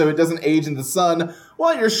computer so it doesn't age in the sun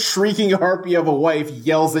while your shrieking harpy of a wife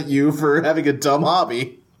yells at you for having a dumb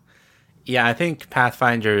hobby. Yeah, I think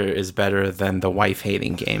Pathfinder is better than the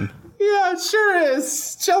wife-hating game. Yeah, it sure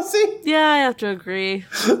is. Chelsea? Yeah, I have to agree.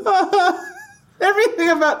 Everything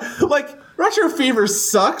about... Like, Retro Fever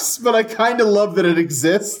sucks, but I kind of love that it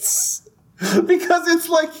exists. Because it's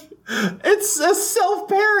a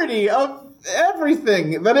self-parody of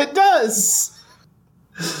everything that it does.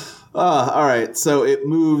 All right, so it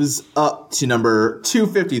moves up to number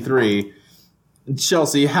 253.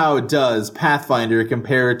 Chelsea, how does Pathfinder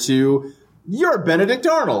compare to your Benedict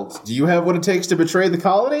Arnold? Do you have what it takes to betray the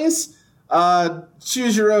colonies?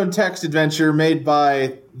 Choose your own text adventure made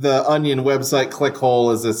by the Onion website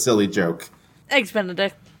Clickhole as a silly joke. Eggs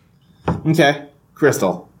Benedict. Okay.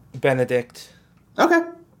 Crystal. Benedict. Okay.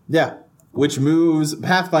 Yeah. Which moves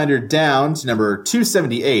Pathfinder down to number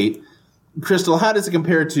 278. Crystal, how does it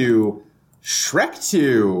compare to Shrek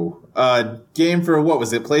 2? Game for, what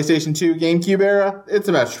was it, PlayStation 2, GameCube era? It's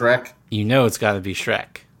about Shrek. You know it's got to be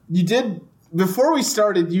Shrek. You did, before we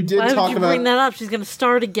started, you did Why talk would you about... bring that up? She's going to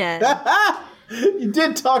start again. You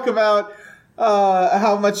did talk about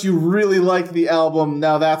how much you really like the album,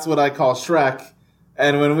 Now That's What I Call Shrek.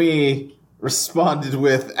 And when we responded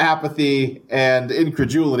with apathy and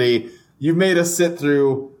incredulity, you made us sit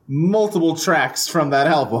through multiple tracks from that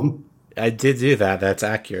album. I did do that. That's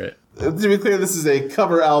accurate. To be clear, this is a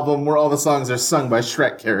cover album where all the songs are sung by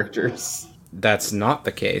Shrek characters. That's not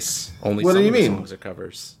the case. Only What some do you of the mean? songs are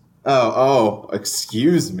covers. Oh,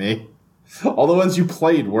 excuse me. All the ones you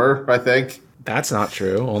played were, I think. That's not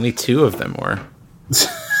true. Only 2 of them were.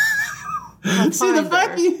 See, the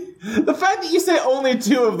fact that you say only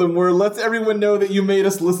 2 of them were lets everyone know that you made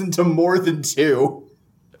us listen to more than 2.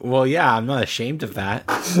 Well, yeah, I'm not ashamed of that.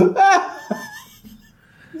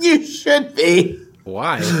 You should be.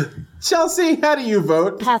 Why? Chelsea, how do you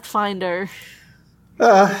vote? Pathfinder.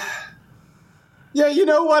 Yeah, you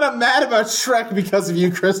know what? I'm mad about Shrek because of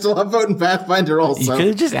you, Crystal. I'm voting Pathfinder You also. could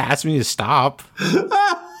have just asked me to stop.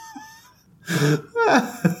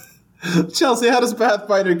 Chelsea, how does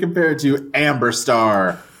Pathfinder compare to Amber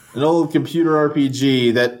Star, an old computer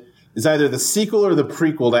RPG that is either the sequel or the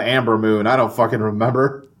prequel to Amber Moon? I don't fucking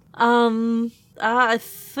remember. I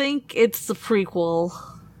think it's the prequel.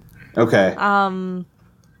 Okay. Pathfinder.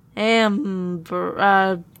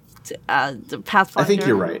 I think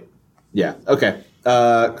you're right. Yeah, okay.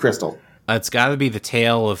 Crystal. It's got to be the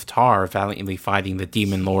tale of Tar valiantly fighting the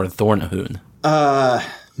demon lord Thornahoon.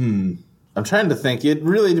 I'm trying to think. It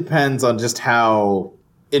really depends on just how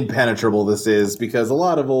impenetrable this is, because a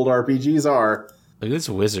lot of old RPGs are. Look at this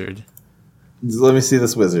wizard. Let me see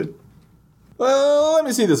this wizard. Well, let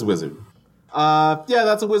me see this wizard. Yeah,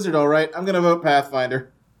 that's a wizard, all right. I'm going to vote Pathfinder.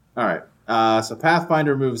 All right. So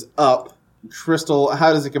Pathfinder moves up. Crystal,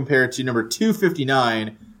 how does it compare to number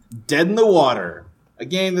 259, Dead in the Water? A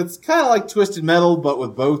game that's kind of like Twisted Metal, but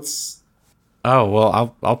with boats. Oh,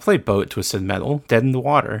 well, I'll play Boat Twisted Metal, Dead in the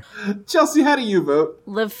Water. Chelsea, how do you vote?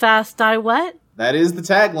 Live fast, die wet. That is the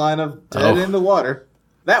tagline of Dead in the Water.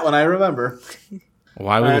 That one I remember.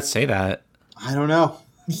 Why would it say that? I don't know.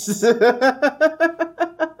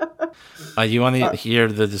 You want to hear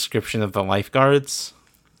the description of the lifeguards?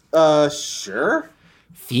 Sure.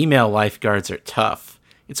 Female lifeguards are tough.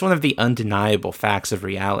 It's one of the undeniable facts of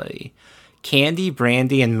reality. Candy,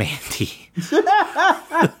 Brandy, and Mandy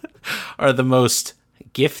are the most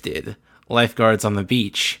gifted lifeguards on the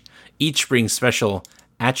beach. Each brings special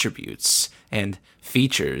attributes and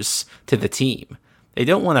features to the team. They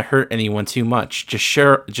don't want to hurt anyone too much, just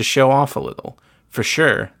show off a little. For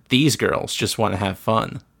sure, these girls just want to have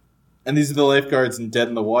fun. And these are the lifeguards in Dead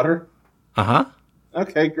in the Water? Uh-huh.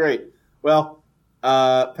 Okay, great. Well,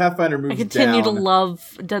 Pathfinder moves down. I continue to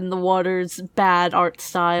love Dead in the Water's bad art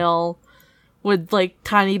style with, like,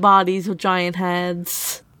 tiny bodies with giant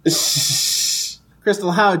heads.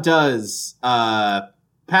 Crystal, how does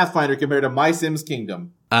Pathfinder compare to My Sims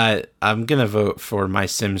Kingdom? I'm gonna vote for My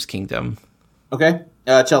Sims Kingdom. Okay.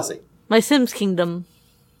 Chelsea. My Sims Kingdom.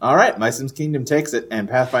 All right, My Sims Kingdom takes it, and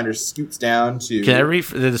Pathfinder scoots down to... Can I read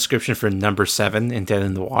the description for number 7 in Dead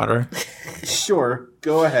in the Water? Sure,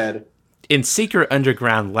 go ahead. In secret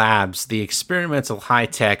underground labs, the experimental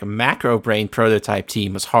high-tech macro-brain prototype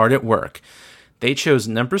team was hard at work. They chose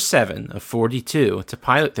number 7 of 42 to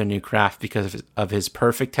pilot their new craft because of his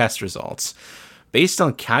perfect test results. Based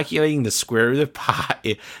on calculating the square root of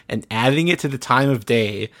pi and adding it to the time of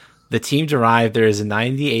day, the team derived there is a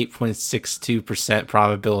 98.62%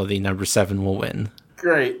 probability number 7 will win.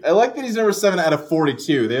 Great. I like that he's number 7 out of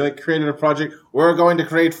 42. They created a project. We're going to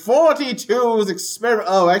create 42's experiment.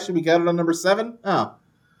 Oh, actually, we got it on number 7? Oh.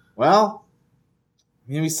 Well,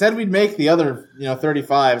 I mean, we said we'd make the other,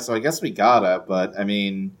 35, so I guess we gotta, but, I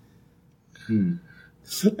mean...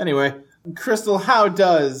 Anyway, Crystal, how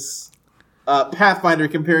does Pathfinder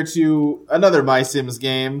compare to another My Sims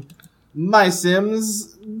game? My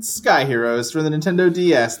Sims Sky Heroes for the Nintendo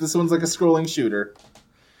DS. This one's like a scrolling shooter.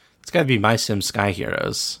 It's gotta be My Sims Sky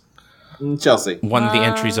Heroes. Chelsea. One of the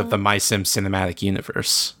entries of the My Sims cinematic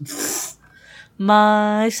universe.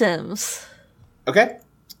 My Sims. Okay.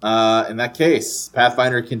 In that case,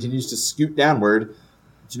 Pathfinder continues to scoot downward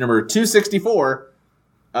to number 264.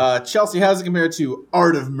 Chelsea, how does it compare to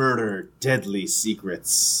Art of Murder, Deadly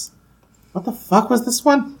Secrets? What the fuck was this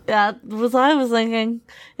one? Yeah, was I was thinking.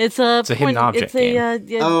 It's a hidden object game.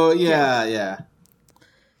 Oh, yeah.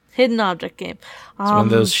 Hidden object game. It's one of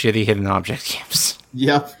those shitty hidden object games.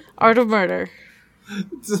 Yep. Art of Murder.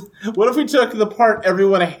 What if we took the part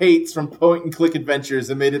everyone hates from point and click adventures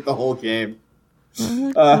and made it the whole game?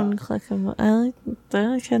 I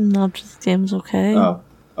like hidden object games. Okay. Oh,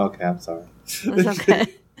 okay. I'm sorry. It's okay.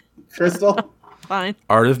 Crystal? Fine.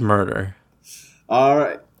 Art of Murder. All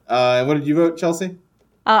right. What did you vote, Chelsea?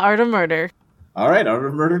 Art of Murder. All right. Art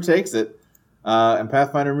of Murder takes it. And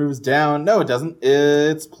Pathfinder moves down. No, it doesn't.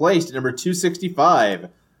 It's placed at number 265.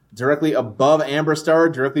 Directly above Amber Star,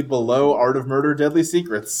 directly below Art of Murder, Deadly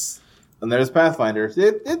Secrets. And there's Pathfinder.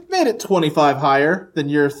 It made it 25 higher than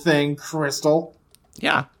your thing, Crystal.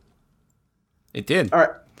 Yeah. It did. All right.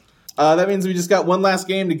 That means we just got one last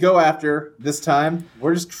game to go after this time.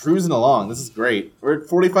 We're just cruising along. This is great. We're at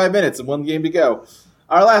 45 minutes and one game to go.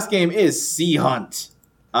 Our last game is Sea Hunt.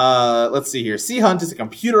 Let's see here. Sea Hunt is a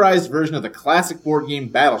computerized version of the classic board game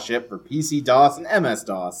Battleship for PC-DOS and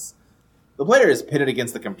MS-DOS. The player is pitted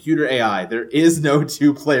against the computer AI. There is no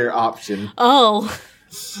two-player option. Oh.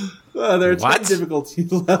 There are 10 difficulty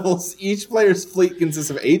levels. Each player's fleet consists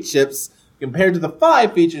of 8 ships, compared to the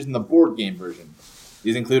 5 features in the board game version.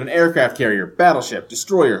 These include an aircraft carrier, battleship,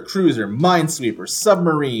 destroyer, cruiser, minesweeper,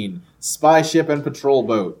 submarine, spy ship, and patrol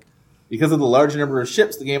boat. Because of the larger number of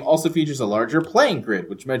ships, the game also features a larger playing grid,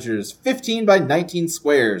 which measures 15 by 19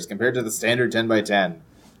 squares, compared to the standard 10 by 10.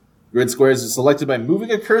 Grid squares are selected by moving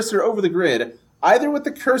a cursor over the grid, either with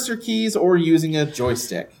the cursor keys or using a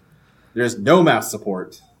joystick. There is no mouse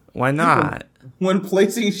support. Why not? When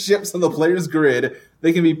placing ships on the player's grid,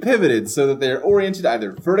 they can be pivoted so that they are oriented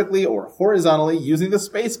either vertically or horizontally using the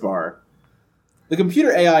spacebar. The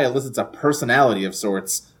computer AI elicits a personality of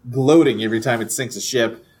sorts, gloating every time it sinks a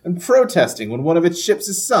ship, and protesting when one of its ships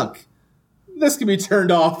is sunk. This can be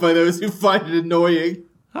turned off by those who find it annoying.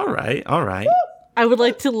 All right. I would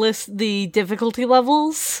like to list the difficulty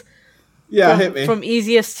levels. Yeah, hit me. From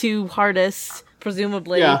easiest to hardest,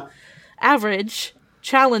 presumably. Yeah. Average,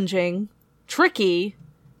 challenging, tricky,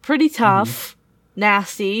 pretty tough,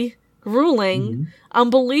 nasty, grueling,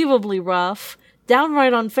 unbelievably rough,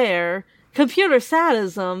 downright unfair, computer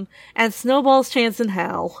sadism, and snowball's chance in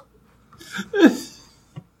hell.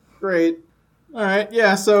 Great. Alright,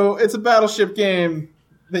 yeah, so it's a battleship game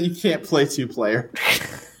that you can't play two-player.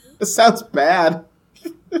 It sounds bad.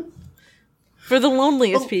 For the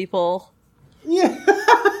loneliest people. Yeah.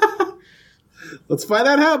 Let's find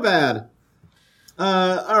out how bad.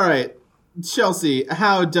 Alright. Chelsea,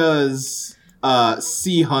 how does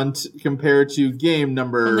Sea Hunt compare to game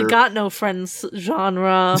number... From the Got No Friends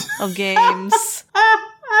genre of games.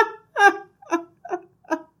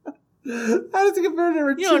 How does it compare to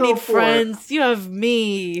number 204? You don't need friends. You have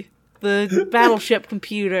me, the battleship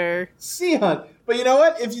computer. Sea Hunt. But you know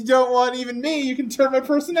what? If you don't want even me, you can turn my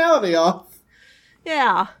personality off.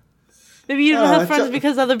 Yeah. Maybe you don't have friends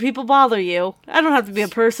because other people bother you. I don't have to be a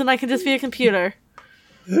person. I can just be a computer.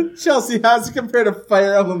 Chelsea, how does it compare to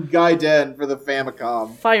Fire Emblem Gaiden for the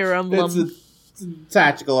Famicom? Fire Emblem. It's a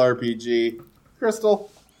tactical RPG.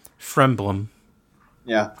 Crystal? Fremblem.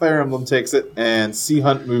 Yeah, Fire Emblem takes it, and Sea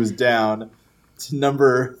Hunt moves down to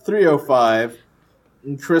number 305.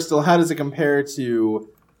 And Crystal, how does it compare to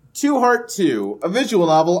Two Heart 2, a visual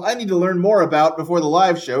novel I need to learn more about before the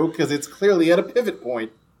live show, because it's clearly at a pivot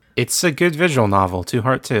point? It's a good visual novel, Two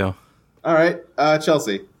Heart 2. All right,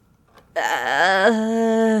 Chelsea.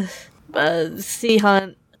 Sea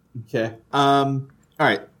Hunt. Okay. All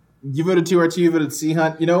right. You voted Two Heart 2, you voted Sea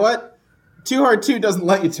Hunt. You know what? Two Heart 2 doesn't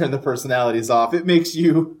let you turn the personalities off. It makes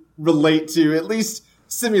you relate to at least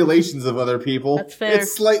simulations of other people. That's fair.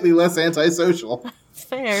 It's slightly less antisocial. It's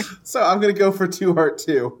fair. So I'm going to go for Two Heart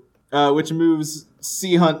 2, which moves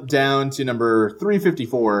Sea Hunt down to number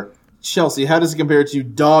 354. Chelsea, how does it compare to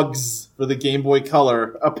Dogs for the Game Boy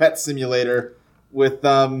Color, a pet simulator with,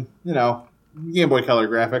 Game Boy Color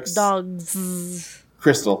graphics? Dogs.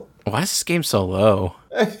 Crystal. Why is this game so low?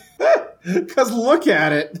 Because look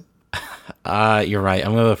at it. You're right.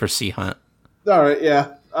 I'm going to go for Sea Hunt. All right,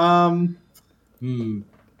 yeah.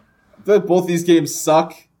 Both these games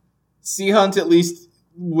suck. Sea Hunt at least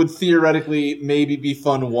would theoretically maybe be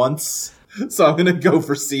fun once. So I'm going to go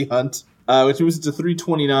for Sea Hunt, which moves to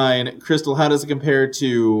 329. Crystal, how does it compare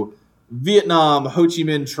to Vietnam Ho Chi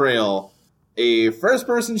Minh Trail? A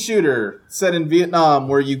first-person shooter set in Vietnam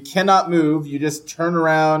where you cannot move. You just turn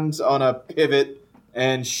around on a pivot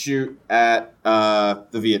and shoot at the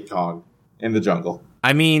Viet Cong in the jungle.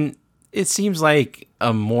 I mean, it seems like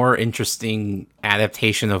a more interesting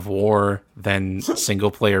adaptation of war than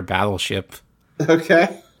single-player Battleship.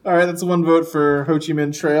 Okay. All right, that's one vote for Ho Chi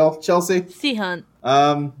Minh Trail. Chelsea? Sea Hunt.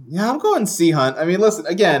 Yeah, I'm going Sea Hunt. I mean, listen,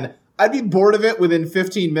 again, I'd be bored of it within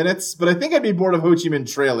 15 minutes, but I think I'd be bored of Ho Chi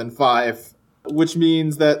Minh Trail in 5, which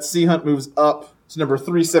means that Sea Hunt moves up to number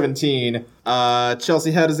 317.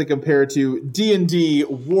 Chelsea, how does it compare to D&D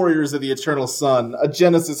Warriors of the Eternal Sun, a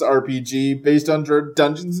Genesis RPG based on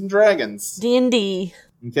Dungeons and Dragons? D&D.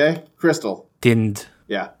 Okay. Crystal? Didn't.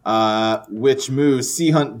 Yeah. Which moves Sea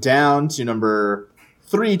Hunt down to number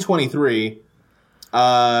 323.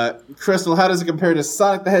 Crystal, how does it compare to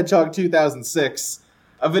Sonic the Hedgehog 2006,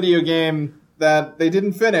 a video game that they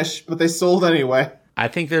didn't finish, but they sold anyway? I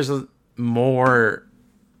think there's more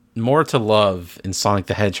to love in Sonic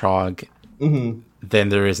the Hedgehog than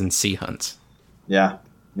there is in Sea Hunt. Yeah.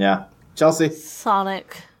 Chelsea?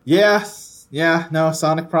 Sonic. Yeah, no,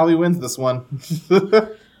 Sonic probably wins this one.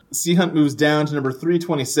 Sea Hunt moves down to number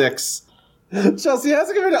 326. Chelsea, how's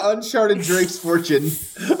it compare to Uncharted Drake's Fortune?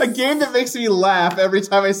 A game that makes me laugh every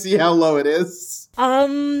time I see how low it is.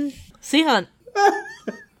 Sea Hunt.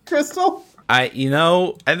 Crystal? I think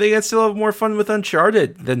I'd still have more fun with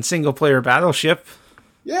Uncharted than single-player Battleship.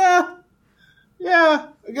 Yeah.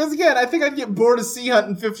 Because again, I think I'd get bored of Sea Hunt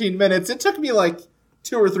in 15 minutes. It took me like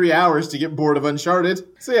 2 or 3 hours to get bored of Uncharted.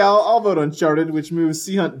 So yeah, I'll vote Uncharted, which moves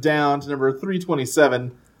Sea Hunt down to number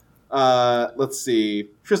 327. Let's see.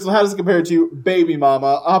 Crystal, how does it compare to Baby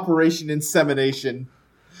Mama, Operation Insemination?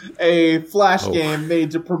 A Flash game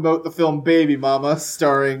made to promote the film Baby Mama,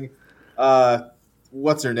 starring,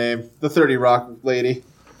 what's her name? The 30 Rock lady.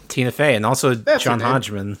 Tina Fey, and also That's John her name.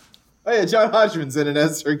 Hodgman, Oh yeah, John Hodgman's in it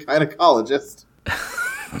as her gynecologist.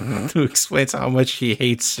 who explains how much he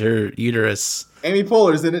hates her uterus. Amy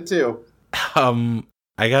Poehler's in it too.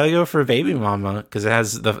 I gotta go for Baby Mama, because it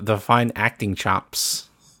has the fine acting chops.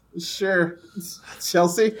 Sure.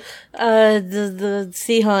 Chelsea? The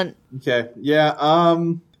Sea Hunt. Okay. Yeah,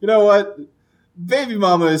 you know what? Baby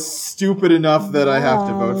Mama is stupid enough that I have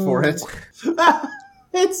to vote for it.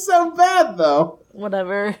 It's so bad, though.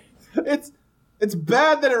 Whatever. It's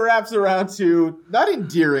bad that it wraps around to, not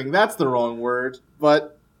endearing, that's the wrong word,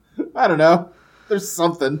 but, I don't know. There's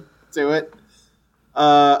something to it.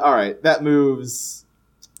 Alright, that moves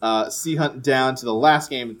Sea Hunt down to the last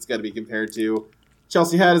game it's got to be compared to.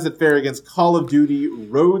 Chelsea, how does it fare against Call of Duty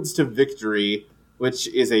Roads to Victory, which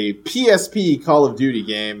is a PSP Call of Duty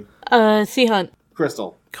game? Sea Hunt.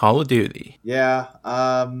 Crystal. Call of Duty. Yeah,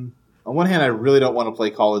 on one hand, I really don't want to play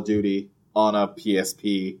Call of Duty on a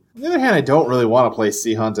PSP. On the other hand, I don't really want to play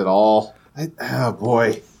Sea Hunt at all. Oh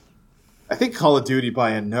boy. I think Call of Duty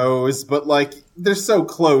by a nose, but like, they're so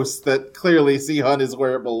close that clearly Sea Hunt is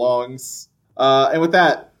where it belongs. And with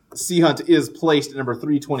that, Sea Hunt is placed at number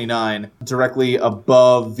 329, directly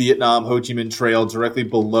above Vietnam Ho Chi Minh Trail, directly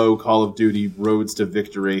below Call of Duty Roads to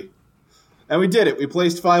Victory. And we did it. We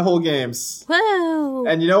placed 5 whole games. Whoa.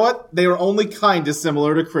 And you know what? They were only kind of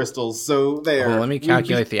similar to Crystal's, so there. Well, let me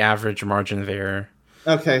calculate the average margin of error.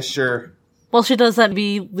 Okay, sure. While she does that,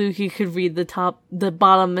 Luke, you could read the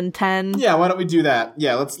bottom and 10. Yeah, why don't we do that?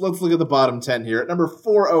 Yeah, let's look at the bottom 10 here. At number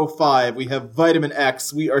 405, we have Vitamin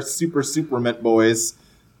X. We are super mint boys.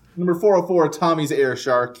 Number 404, Tommy's Air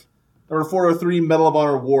Shark. Number 403, Medal of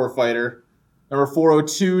Honor Warfighter. Number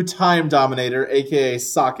 402, Time Dominator, aka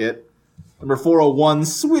Socket. Number 401,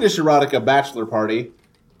 Swedish Erotica Bachelor Party.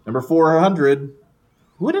 Number 400,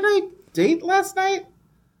 who did I date last night?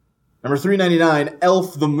 Number 399,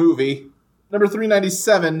 Elf the Movie. Number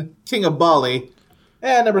 397, King of Bali.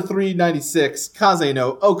 And number 396, Kaze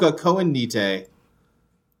no Oka Koenite.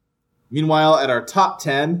 Meanwhile, at our top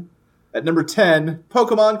 10, at number 10,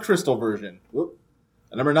 Pokemon Crystal version. Whoop.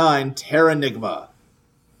 At number 9, Terranigma.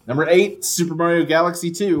 Number 8, Super Mario Galaxy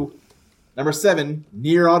 2. Number 7,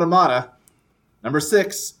 Nier Automata. Number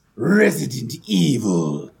 6, Resident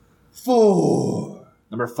Evil 4.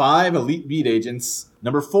 Number 5, Elite Beat Agents.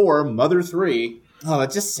 Number 4, Mother 3. Oh,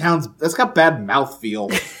 that's got bad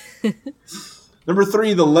mouthfeel. Number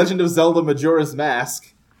 3, The Legend of Zelda Majora's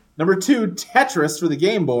Mask. Number 2, Tetris for the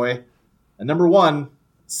Game Boy. And number 1,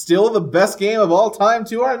 still the best game of all time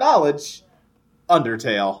to our knowledge,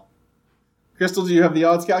 Undertale. Crystal, do you have the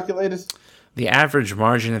odds calculated? The average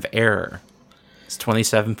margin of error is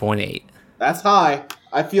 27.8. That's high.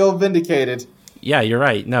 I feel vindicated. Yeah, you're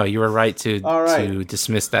right. No, you were right to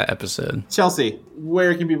dismiss that episode. Chelsea,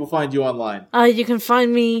 where can people find you online? You can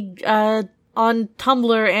find me on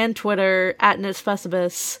Tumblr and Twitter at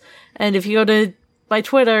Nitspecibus. And if you go to my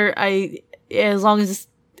Twitter, as long as this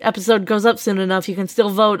episode goes up soon enough, you can still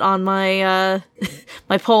vote on my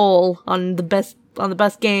my poll on the best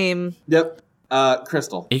game. Yep.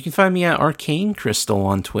 Crystal. You can find me at Arcane Crystal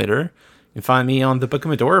on Twitter. You can find me on the Book of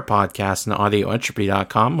Medora podcast and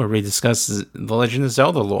audioentropy.com, where we discuss the Legend of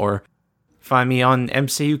Zelda lore. Find me on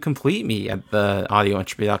MCU Complete Me at the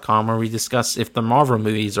audioentropy.com, where we discuss if the Marvel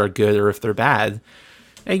movies are good or if they're bad.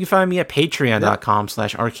 And you can find me at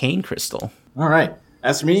patreon.com/arcanecrystal. All right.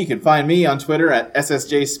 As for me, you can find me on Twitter at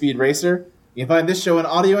SSJSpeedRacer. You can find this show on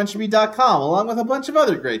audioentropy.com, along with a bunch of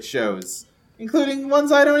other great shows, including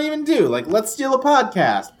ones I don't even do, like Let's Steal a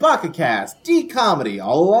Podcast, BakaCast, D-Comedy,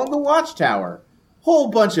 All Along the Watchtower. Whole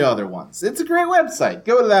bunch of other ones. It's a great website.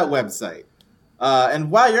 Go to that website. And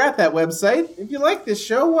while you're at that website, if you like this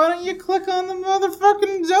show, why don't you click on the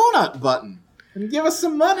motherfucking donut button and give us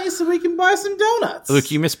some money so we can buy some donuts. Luke,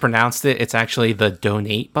 you mispronounced it. It's actually the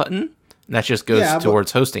donate button. That just goes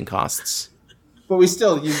towards hosting costs. But we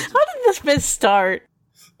still use... How did this bit start?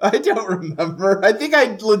 I don't remember. I think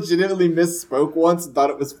I legitimately misspoke once and thought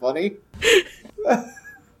it was funny.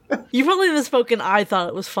 You probably misspoke and I thought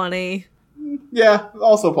it was funny. Yeah,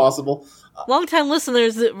 also possible. Long-time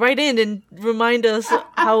listeners write in and remind us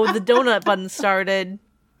how the donut button started.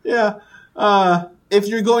 Yeah. If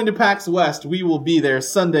you're going to PAX West, we will be there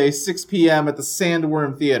Sunday, 6 p.m. at the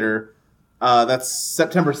Sandworm Theater. That's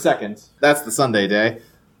September 2nd. That's the Sunday day.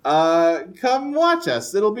 Come watch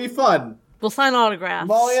us. It'll be fun. We'll sign autographs.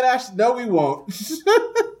 Molly and Ash, no, we won't.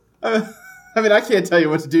 I mean, I can't tell you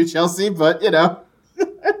what to do, Chelsea, but, you know.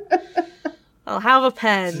 I'll have a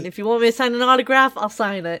pen. If you want me to sign an autograph, I'll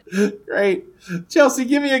sign it. Great. Chelsea,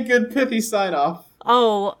 give me a good pithy sign-off.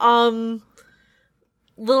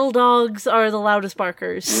 Little dogs are the loudest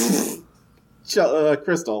barkers.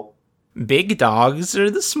 Crystal. Big dogs are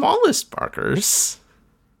the smallest barkers.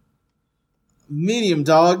 Medium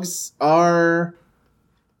dogs are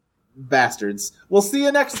bastards. We'll see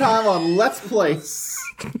you next time on Let's Place.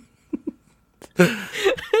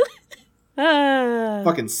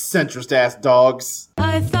 Fucking centrist-ass dogs.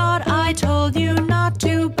 I thought I told you not